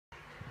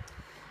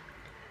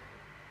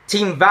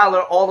Team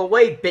Valor all the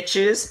way,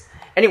 bitches.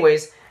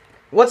 Anyways,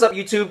 what's up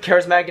YouTube?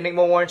 Charismatic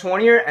Enigma Warren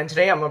 20 here, and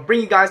today I'm going to bring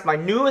you guys my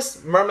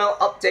newest Mermail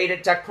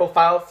updated deck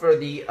profile for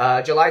the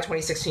July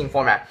 2016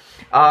 format.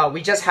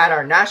 We just had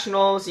our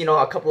nationals,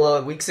 a couple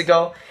of weeks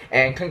ago,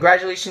 and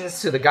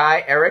congratulations to the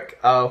guy, Eric,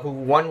 who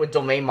won with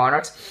Domain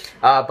Monarchs.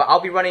 But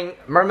I'll be running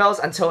Mermails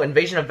until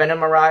Invasion of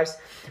Venom arrives.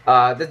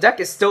 The deck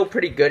is still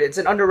pretty good. It's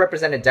an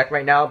underrepresented deck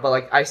right now,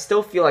 but I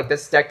still feel like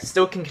this deck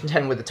still can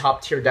contend with the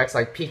top tier decks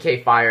like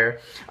PK Fire,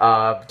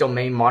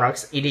 Domain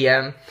Monarchs,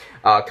 EDM,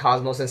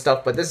 Cosmos and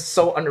stuff, but this is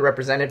so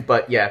underrepresented.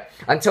 But yeah,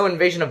 until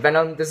Invasion of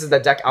Venom, this is the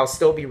deck I'll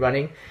still be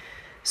running.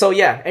 So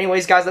yeah,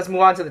 anyways guys, let's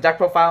move on to the deck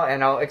profile,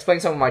 and I'll explain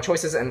some of my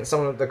choices and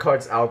some of the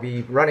cards I'll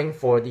be running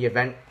for the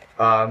event,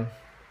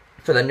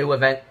 for the new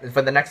event,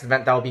 for the next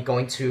event that I'll be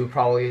going to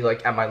probably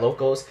at my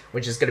locals,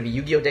 which is going to be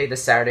Yu-Gi-Oh! Day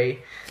this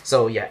Saturday.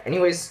 So yeah,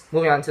 anyways,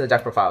 moving on to the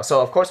deck profile.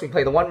 So of course we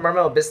play the one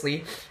Mermail Abyss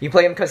Lead. You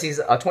play him because he's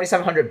a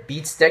 2700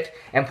 beat stick,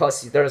 and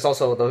plus there's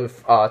also the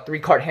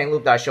 3-card hand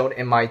loop that I showed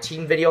in my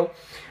team video.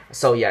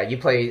 So yeah, you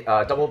play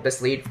double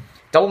Abyss Lead,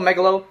 double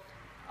Megalo.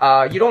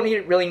 You don't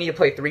really need to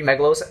play 3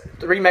 Megalos.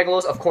 3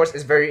 Megalos, of course,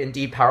 is very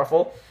indeed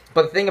powerful.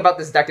 But the thing about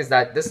this deck is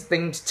that this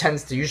thing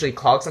tends to usually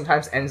clog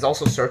sometimes and is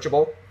also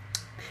searchable.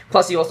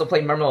 Plus, you also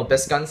play Mermail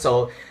Abyss Gun,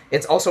 so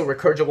it's also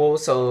recurgible,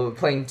 so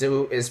playing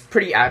 2 is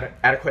pretty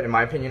adequate in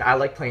my opinion. I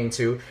like playing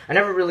 2. I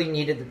never really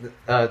needed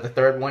the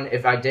third one.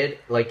 If I did,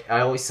 I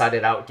always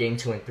sided out game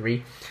 2 and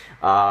 3.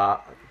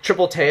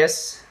 Triple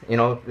Teus,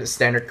 the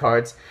standard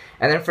cards.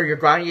 And then for your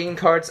grinding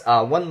cards,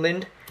 1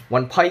 Lind,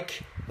 1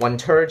 Pike, 1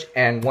 Turge,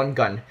 and 1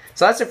 Gun.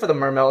 So that's it for the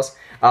Mermails.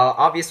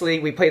 Obviously,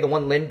 we play the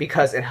 1 Lind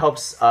because it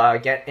helps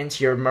get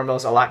into your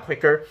Mermails a lot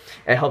quicker.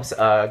 It helps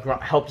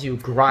help you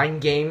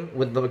grind game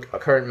with the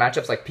current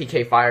matchups like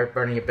PK Fire,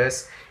 Burning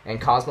Abyss, and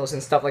Cosmos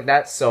and stuff like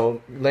that.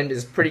 So Lind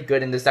is pretty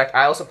good in this deck.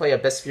 I also play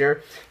Abyss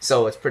Sphere,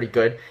 so it's pretty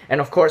good.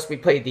 And of course, we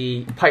play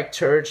the Pike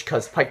Turge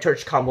because Pike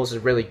Turge combos is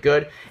really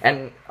good,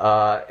 and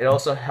it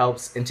also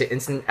helps into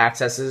instant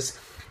access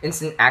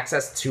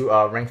to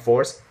rank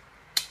 4s.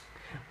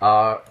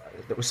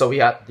 So we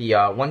got the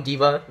 1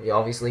 Diva, we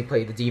obviously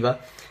play the Diva,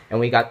 and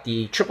we got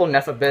the triple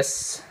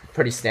Nephabyss,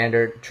 pretty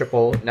standard,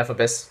 triple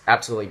Nephabyss,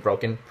 absolutely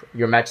broken.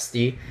 Your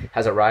Majesty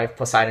has arrived,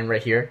 Poseidon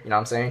right here, you know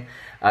what I'm saying?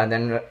 And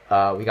then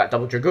we got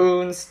double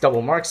Dragoons,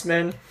 double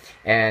Marksman,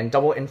 and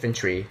double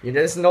Infantry.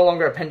 This is no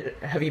longer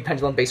a heavy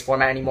pendulum-based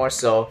format anymore,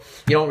 so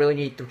you don't really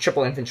need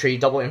triple Infantry.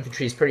 Double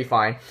Infantry is pretty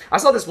fine. I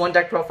saw this one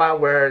deck profile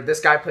where this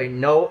guy played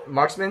no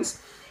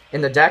Marksmans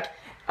in the deck,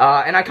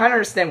 and I kind of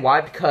understand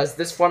why, because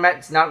this format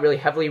is not really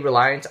heavily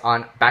reliant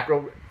on back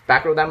row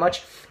that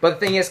much. But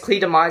the thing is, Clee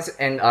Demise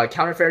and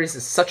Counter Fairies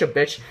is such a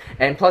bitch,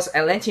 and plus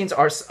Atlanteans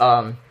are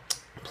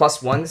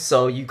 +1s,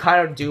 so you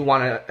kind of do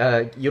want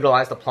to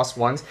utilize the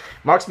 +1s.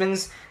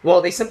 Marksmans,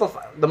 well, they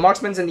simplify the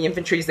Marksmans and the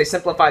Infantries. They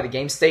simplify the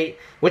game state,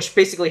 which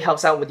basically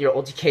helps out with your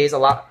OTKs a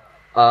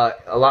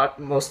lot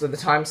most of the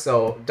time.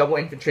 So double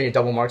Infantry and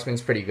double Marksman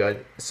is pretty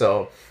good,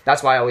 so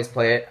that's why I always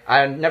play it.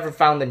 I never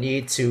found the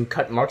need to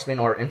cut Marksman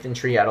or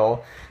Infantry at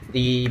all.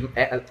 The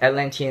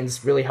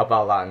Atlanteans really help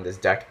out a lot in this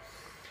deck.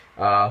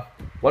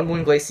 1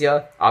 Moon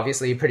Glacia,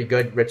 obviously pretty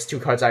good, rips 2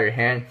 cards out of your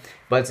hand,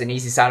 but it's an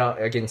easy saddle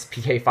against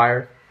PK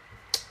Fire.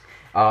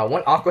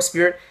 1 Aqua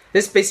Spirit.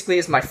 This basically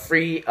is my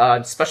free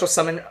special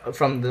summon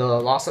from the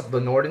Loss of the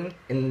Norden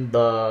in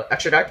the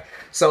extra deck.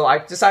 So I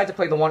decided to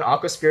play the 1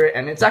 Aqua Spirit,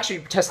 and it's actually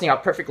testing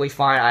out perfectly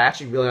fine. I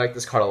actually really like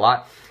this card a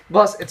lot.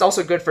 Plus, it's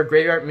also good for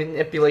graveyard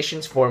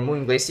manipulations for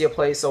Moon Glacia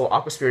play, so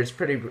Aqua Spirit is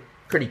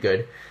pretty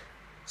good.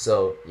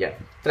 So yeah.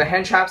 For the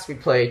hand traps, we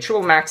play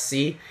triple Max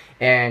C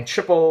and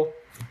triple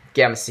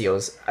Gamma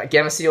Seals.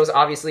 Gamma Seals,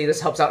 obviously, this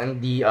helps out in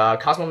the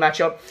Cosmo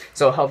matchup,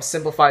 so it helps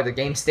simplify the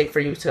game state for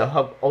you to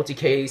help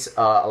OTKs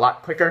a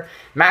lot quicker.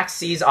 Max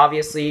C is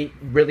obviously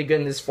really good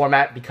in this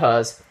format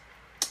because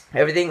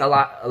everything a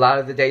lot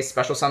of the day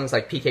special summons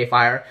like PK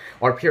Fire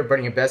or Pure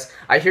Burning Abyss.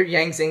 I hear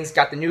Yang Zing's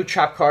got the new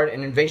trap card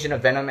in Invasion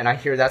of Venom, and I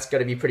hear that's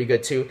going to be pretty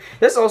good too.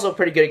 This is also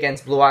pretty good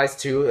against Blue Eyes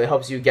too. It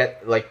helps you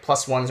get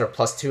 +1s or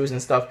 +2s and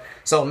stuff.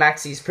 So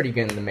Max C's pretty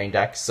good in the main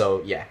deck.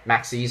 So yeah,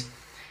 Max C's.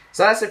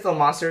 So that's it for the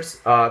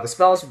monsters. The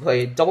spells, we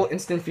play double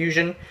Instant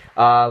Fusion.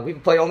 We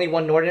play only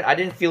 1 Norden. I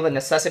didn't feel the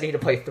necessity to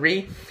play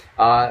 3.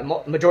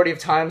 Majority of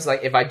times,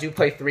 if I do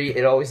play 3,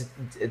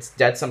 it's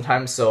dead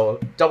sometimes, so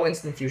double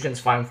Instant Fusion is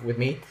fine with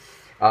me.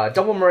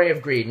 Double Murray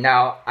of Greed.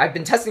 Now, I've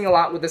been testing a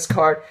lot with this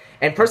card,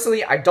 and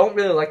personally, I don't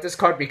really like this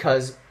card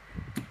because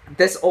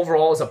this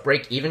overall is a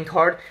break-even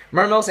card.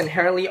 Mermails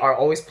inherently are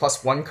always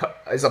 +1,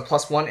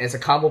 is a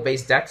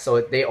combo-based deck, so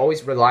they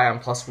always rely on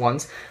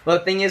 +1s. But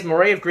the thing is,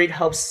 Murray of Greed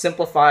helps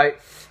simplify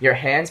your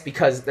hands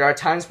because there are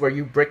times where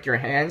you brick your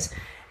hands.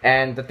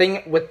 And the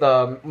thing with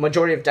the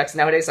majority of decks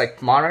nowadays,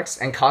 like Monarchs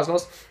and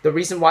Cosmos, the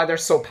reason why they're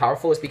so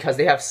powerful is because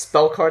they have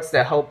spell cards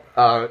that help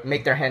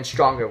make their hand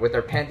stronger with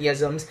their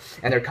Pantheisms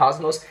and their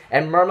Cosmos.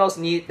 And Mermails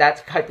need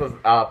that type of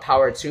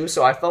power too,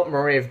 so I felt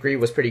Murray of Greed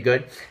was pretty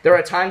good. There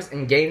are times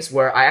in games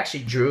where I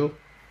actually drew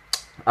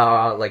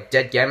like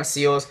dead Gamma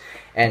Seals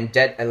and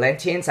dead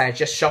Atlanteans, and I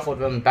just shuffled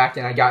them back,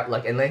 and I got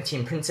like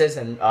Atlantean Princes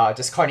and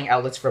discarding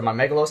outlets for my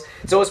Megalos.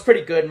 So it was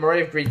pretty good.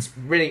 Murray of Greed's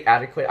really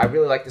adequate. I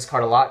really like this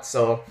card a lot.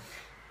 So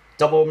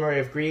double Murray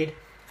of Greed,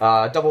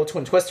 double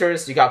Twin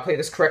Twisters. You gotta play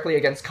this correctly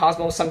against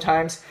Cosmos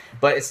sometimes,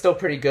 but it's still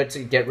pretty good to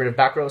get rid of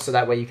back row, so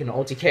that way you can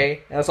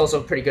OTK. And it's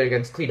also pretty good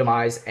against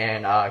Cleatomize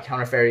and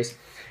Counter Fairies.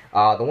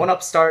 The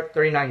 1-up start,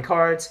 39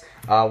 cards,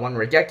 1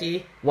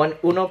 Regeki, 1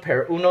 Uno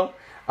per Uno,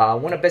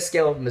 1 Abyss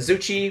Scale of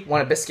Mizuchi,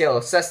 1 Abyss Scale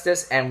of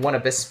Cestus, and 1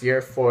 Abyss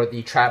Sphere for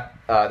the trap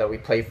that we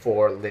play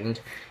for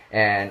Lind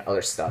and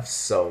other stuff.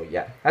 So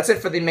yeah, that's it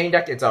for the main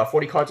deck. It's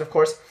 40 cards, of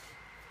course.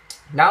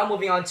 Now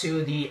moving on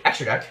to the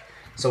extra deck.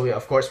 So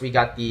of course we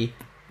got the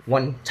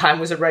 1 Time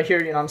Wizard right here,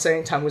 you know what I'm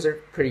saying? Time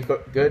Wizard, pretty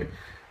good.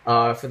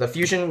 For the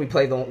fusion, we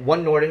play the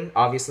 1 Norden,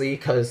 obviously,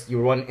 because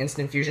your 1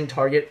 instant fusion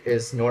target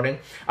is Norden.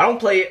 I don't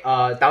play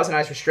Thousand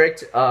Eyes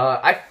Restrict.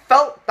 I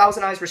felt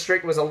Thousand Eyes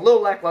Restrict was a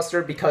little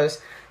lackluster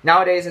because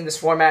nowadays in this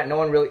format,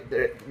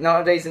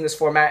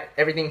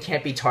 everything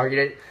can't be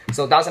targeted.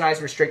 So Thousand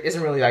Eyes Restrict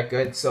isn't really that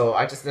good. So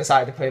I just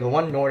decided to play the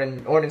 1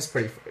 Norden. Norden's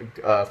pretty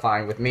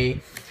fine with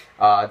me.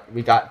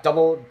 We got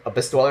double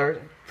Abyss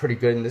Dweller, pretty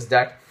good in this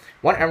deck.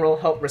 1 Emerald,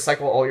 help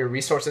recycle all your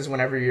resources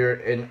whenever you're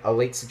in a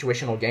late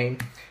situational game.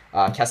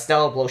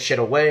 Castell, blow shit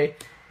away.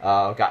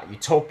 Got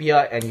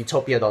Utopia and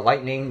Utopia the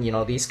Lightning. You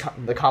know,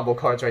 the combo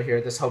cards right here.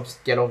 This helps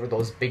get over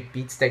those big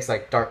beat stakes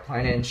like Dark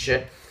Planet and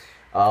shit.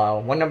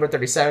 1 number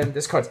 37.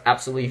 This card's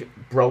absolutely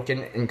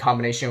broken in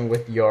combination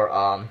with your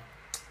Odd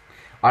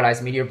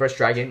Eyes Meteor Burst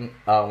Dragon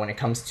when it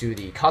comes to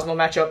the Cosmo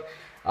matchup.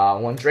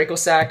 1 Draco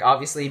Sack,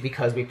 obviously,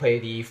 because we play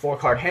the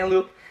 4-card hand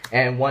loop.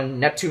 And 1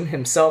 Neptune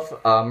himself,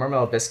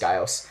 Mermail Abyss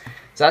Gaios.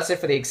 So that's it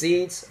for the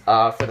Exceeds.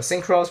 For the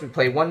Synchros, we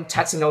play 1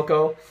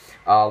 Tatsunoko,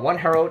 1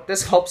 Herald.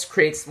 This helps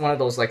create one of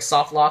those like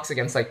soft locks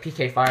against like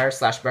PK Fire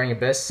 / Burning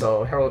Abyss.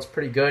 So Herald's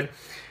pretty good.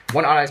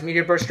 1 Odd Eyes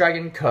Meteor Burst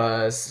Dragon,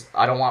 because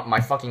I don't want my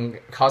fucking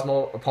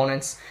Cosmo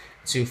opponents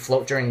to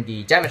float during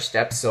the damage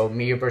step. So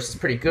Meteor Burst is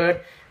pretty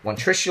good. 1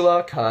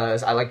 Trishula,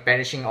 because I like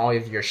banishing all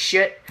of your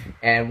shit.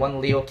 And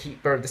 1 Leo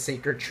Keeper of the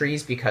Sacred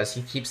Trees, because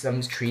he keeps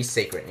them trees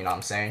sacred, you know what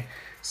I'm saying?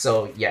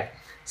 So yeah.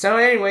 So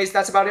anyways,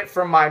 that's about it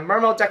for my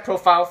Mermail deck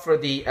profile for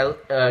the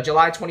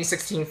July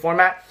 2016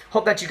 format.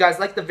 Hope that you guys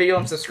liked the video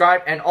and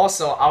subscribe. And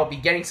also, I'll be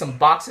getting some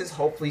boxes,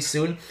 hopefully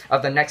soon,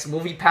 of the next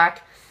movie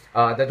pack,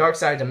 The Dark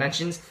Side of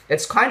Dimensions.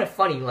 It's kind of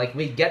funny, like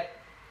we get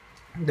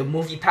the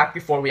movie pack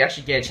before we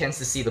actually get a chance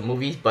to see the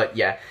movies. But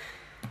yeah,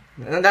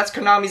 and that's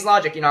Konami's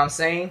logic, you know what I'm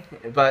saying?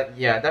 But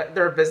yeah,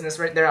 they're a business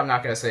right there. I'm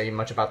not going to say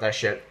much about that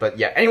shit. But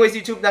yeah, anyways,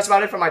 YouTube, that's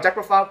about it for my deck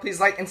profile. Please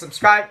like and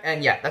subscribe.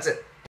 And yeah, that's it.